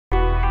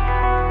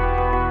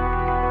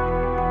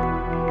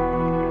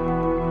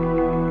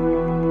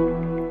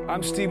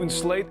I'm Steven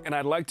Slate, and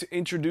I'd like to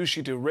introduce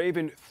you to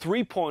Raven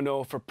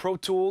 3.0 for Pro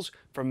Tools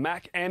for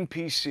Mac and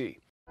PC.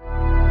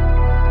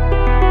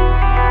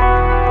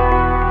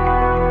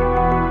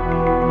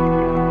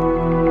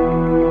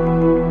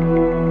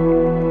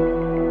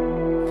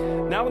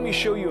 Now let me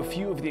show you a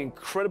few of the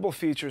incredible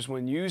features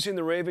when using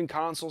the Raven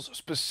consoles,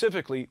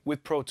 specifically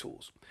with Pro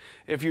Tools.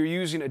 If you're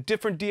using a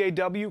different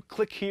DAW,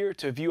 click here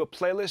to view a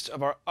playlist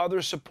of our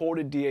other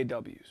supported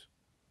DAWs.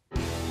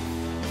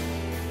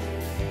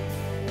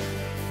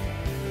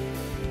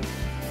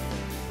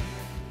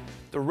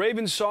 The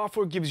Raven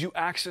software gives you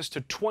access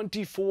to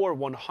 24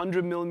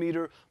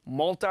 100mm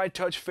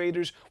multi-touch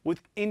faders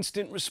with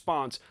instant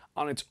response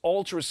on its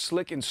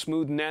ultra-slick and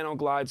smooth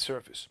nano-glide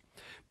surface.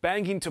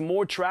 Banking to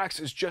more tracks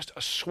is just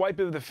a swipe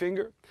of the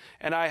finger,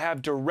 and I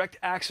have direct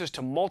access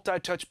to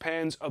multi-touch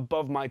pans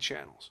above my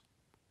channels.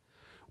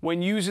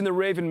 When using the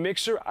Raven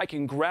mixer, I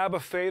can grab a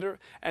fader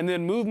and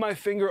then move my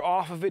finger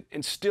off of it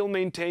and still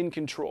maintain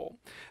control.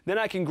 Then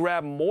I can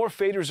grab more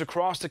faders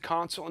across the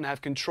console and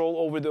have control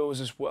over those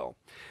as well,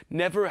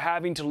 never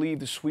having to leave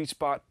the sweet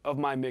spot of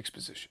my mix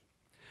position.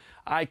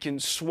 I can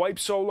swipe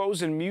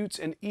solos and mutes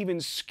and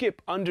even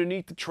skip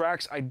underneath the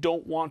tracks I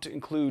don't want to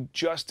include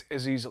just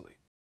as easily.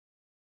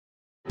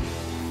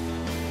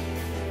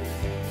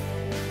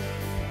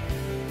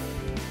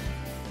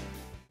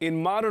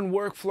 In modern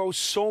workflows,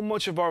 so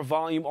much of our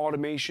volume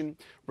automation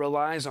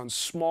relies on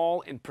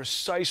small and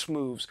precise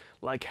moves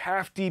like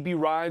half dB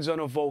rides on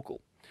a vocal.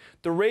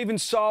 The Raven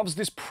solves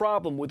this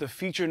problem with a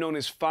feature known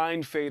as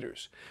fine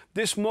faders.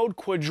 This mode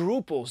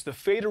quadruples the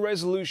fader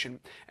resolution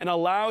and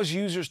allows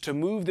users to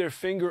move their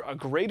finger a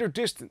greater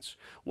distance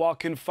while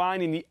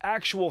confining the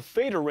actual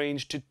fader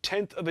range to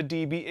 1/10 of a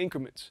dB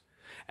increments.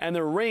 And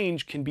the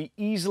range can be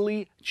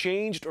easily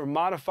changed or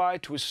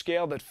modified to a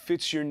scale that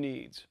fits your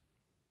needs.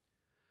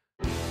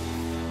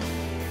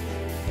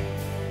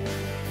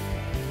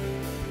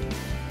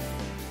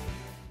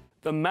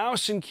 The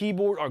mouse and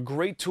keyboard are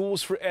great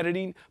tools for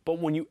editing, but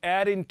when you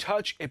add in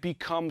touch, it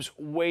becomes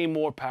way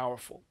more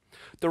powerful.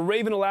 The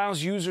Raven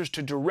allows users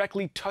to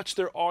directly touch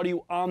their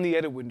audio on the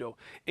edit window.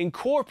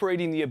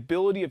 Incorporating the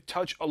ability of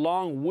touch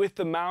along with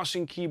the mouse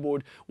and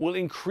keyboard will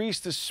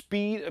increase the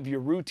speed of your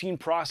routine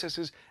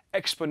processes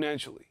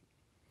exponentially.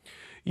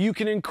 You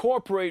can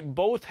incorporate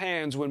both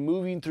hands when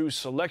moving through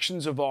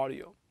selections of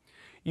audio.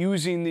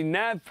 Using the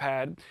nav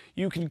pad,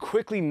 you can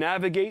quickly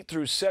navigate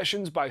through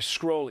sessions by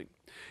scrolling.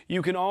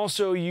 You can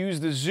also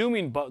use the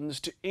zooming buttons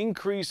to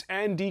increase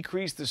and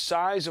decrease the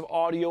size of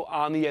audio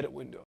on the edit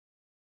window.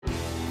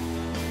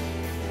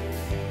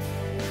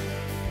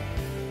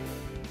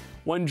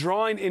 When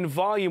drawing in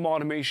volume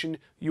automation,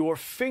 your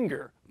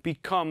finger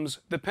becomes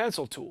the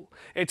pencil tool.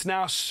 It's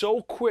now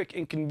so quick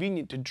and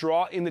convenient to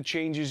draw in the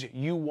changes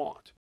you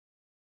want.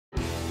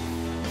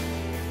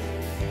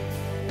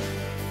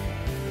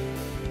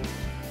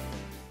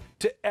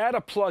 To add a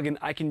plugin,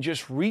 I can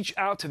just reach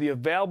out to the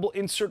available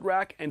insert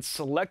rack and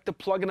select the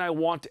plugin I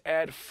want to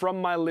add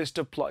from my list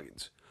of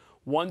plugins.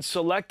 Once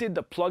selected,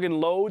 the plugin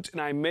loads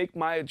and I make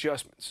my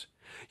adjustments.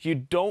 You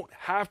don't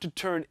have to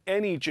turn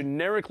any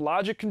generic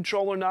logic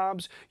controller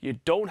knobs.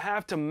 You don't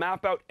have to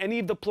map out any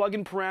of the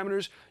plugin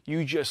parameters.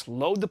 You just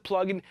load the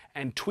plugin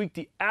and tweak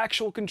the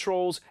actual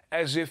controls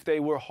as if they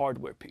were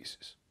hardware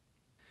pieces.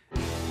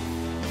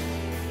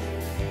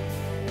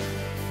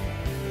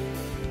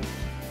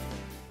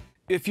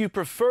 If you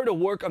prefer to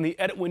work on the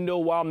edit window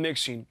while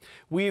mixing,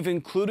 we have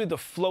included the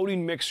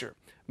floating mixer,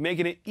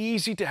 making it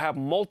easy to have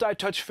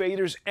multi-touch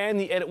faders and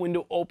the edit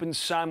window open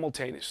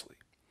simultaneously.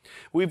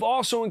 We've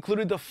also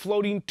included the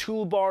floating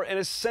toolbar and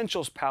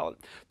essentials palette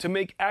to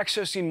make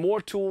accessing more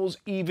tools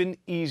even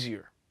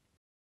easier.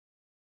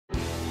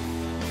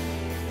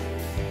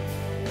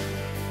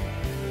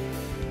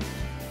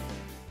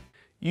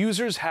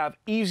 Users have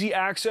easy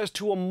access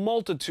to a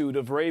multitude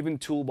of Raven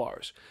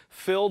toolbars,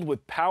 filled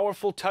with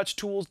powerful touch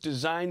tools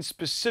designed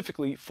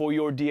specifically for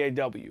your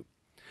DAW.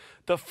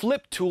 The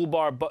flip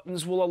toolbar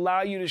buttons will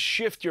allow you to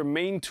shift your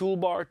main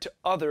toolbar to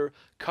other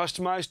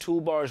customized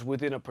toolbars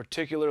within a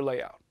particular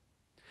layout.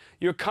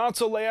 Your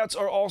console layouts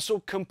are also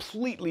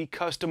completely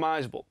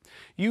customizable.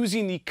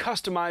 Using the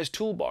Customize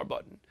toolbar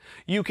button,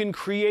 you can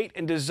create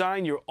and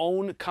design your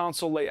own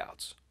console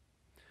layouts.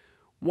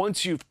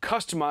 Once you've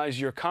customized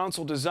your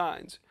console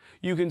designs,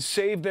 you can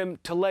save them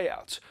to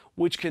layouts,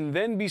 which can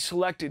then be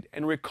selected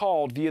and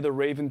recalled via the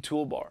Raven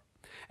toolbar.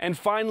 And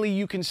finally,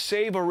 you can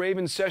save a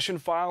Raven session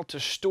file to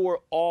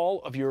store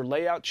all of your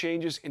layout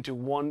changes into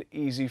one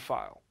easy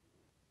file.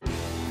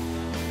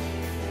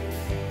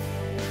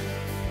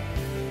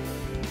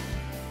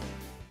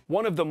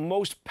 One of the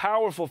most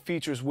powerful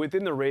features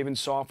within the Raven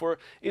software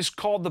is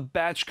called the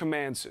batch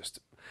command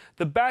system.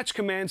 The batch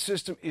command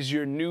system is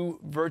your new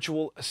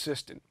virtual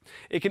assistant.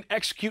 It can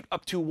execute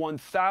up to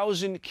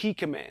 1,000 key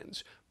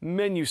commands,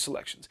 menu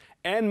selections,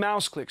 and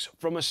mouse clicks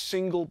from a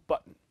single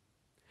button.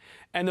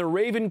 And the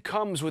Raven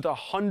comes with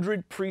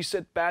 100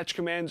 preset batch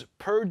commands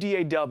per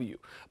DAW,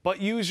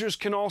 but users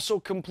can also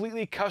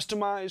completely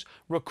customize,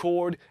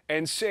 record,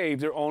 and save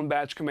their own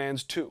batch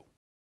commands too.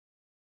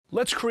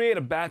 Let's create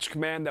a batch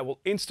command that will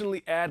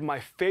instantly add my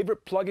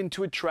favorite plugin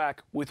to a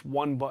track with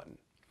one button.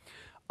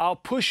 I'll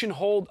push and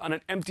hold on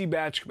an empty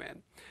batch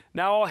command.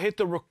 Now I'll hit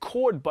the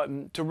record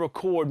button to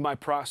record my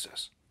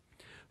process.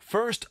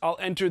 First, I'll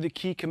enter the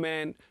key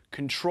command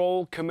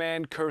Control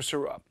Command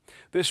Cursor Up.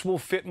 This will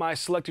fit my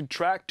selected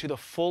track to the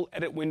full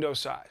edit window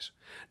size.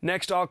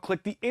 Next, I'll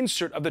click the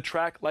insert of the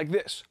track like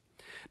this.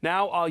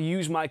 Now I'll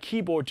use my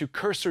keyboard to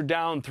cursor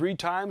down 3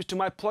 times to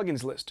my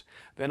plugins list.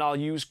 Then I'll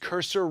use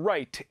cursor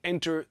right to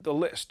enter the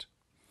list.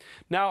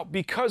 Now,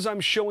 because I'm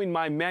showing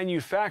my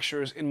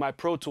manufacturers in my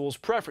Pro Tools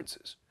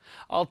preferences,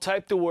 I'll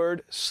type the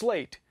word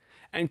Slate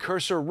and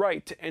cursor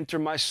right to enter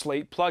my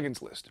Slate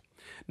plugins list.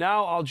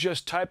 Now I'll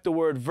just type the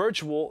word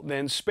virtual,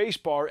 then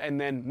spacebar, and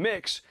then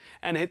mix,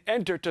 and hit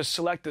enter to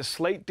select the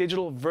Slate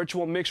Digital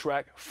Virtual Mix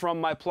Rack from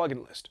my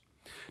plugin list.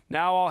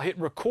 Now I'll hit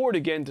record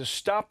again to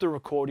stop the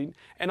recording,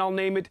 and I'll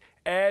name it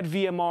Add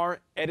VMR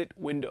Edit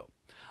Window.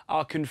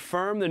 I'll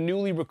confirm the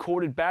newly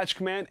recorded batch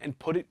command and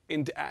put it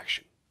into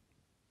action.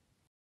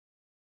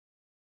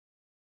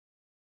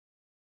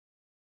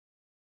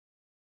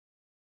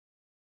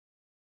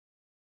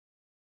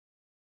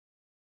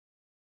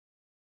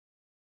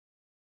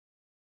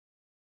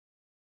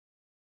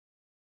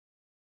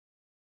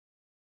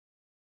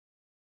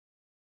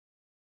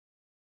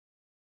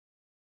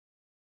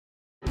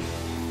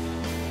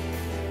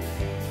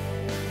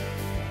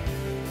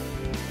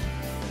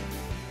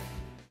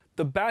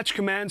 The batch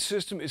command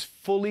system is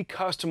fully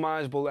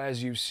customizable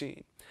as you've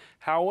seen.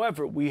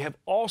 However, we have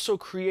also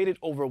created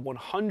over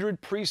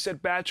 100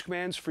 preset batch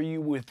commands for you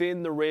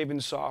within the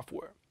Raven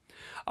software.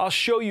 I'll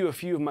show you a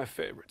few of my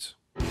favorites.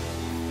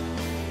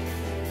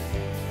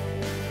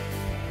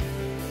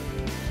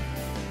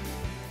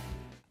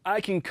 I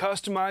can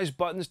customize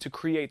buttons to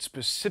create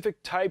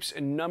specific types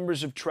and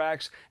numbers of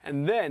tracks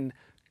and then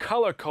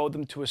color code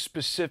them to a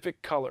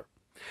specific color.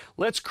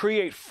 Let's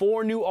create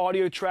 4 new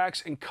audio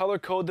tracks and color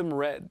code them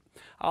red.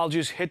 I'll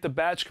just hit the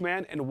batch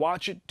command and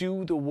watch it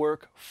do the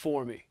work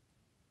for me.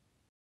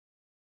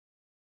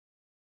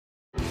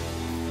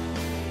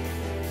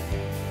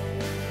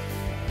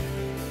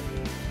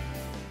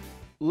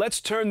 Let's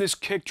turn this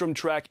kick drum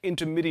track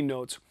into MIDI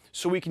notes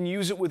so we can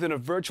use it within a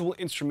virtual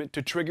instrument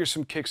to trigger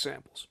some kick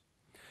samples.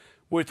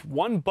 With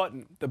one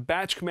button, the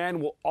batch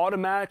command will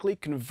automatically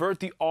convert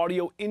the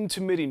audio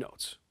into MIDI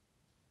notes.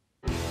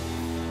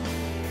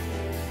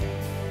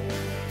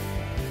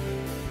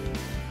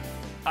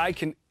 I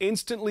can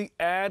instantly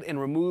add and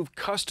remove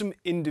custom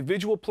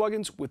individual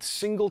plugins with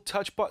single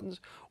touch buttons,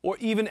 or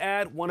even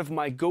add one of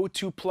my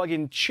go-to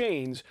plugin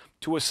chains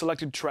to a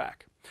selected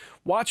track.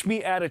 Watch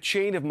me add a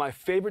chain of my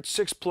favorite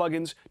 6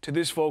 plugins to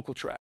this vocal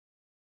track.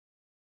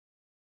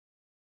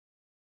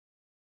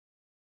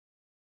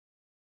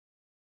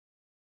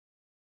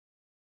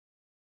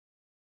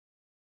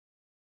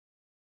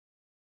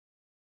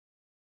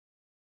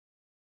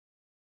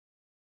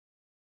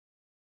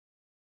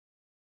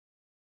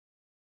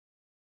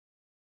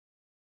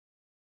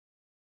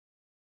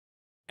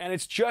 And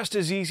it's just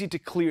as easy to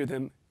clear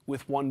them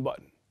with one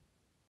button.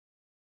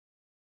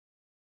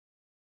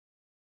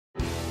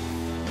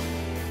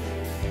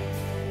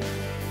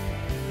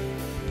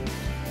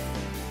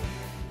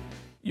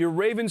 Your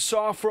Raven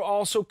software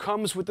also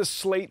comes with the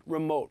Slate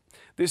Remote.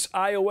 This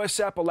iOS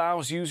app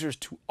allows users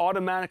to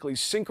automatically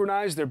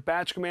synchronize their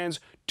batch commands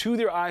to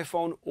their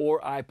iPhone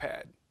or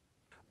iPad.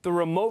 The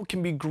remote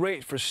can be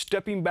great for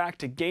stepping back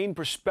to gain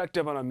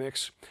perspective on a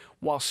mix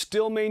while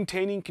still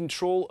maintaining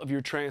control of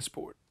your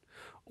transport.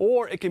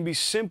 Or it can be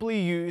simply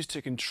used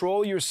to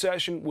control your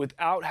session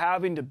without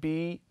having to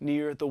be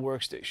near the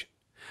workstation.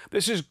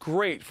 This is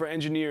great for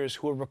engineers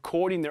who are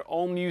recording their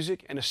own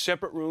music in a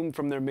separate room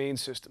from their main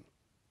system.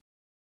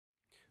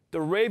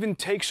 The Raven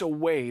takes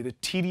away the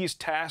tedious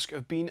task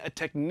of being a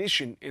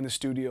technician in the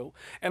studio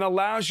and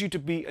allows you to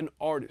be an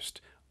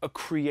artist, a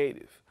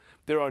creative.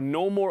 There are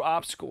no more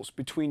obstacles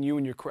between you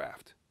and your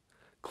craft.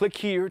 Click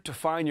here to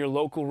find your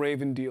local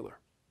Raven dealer.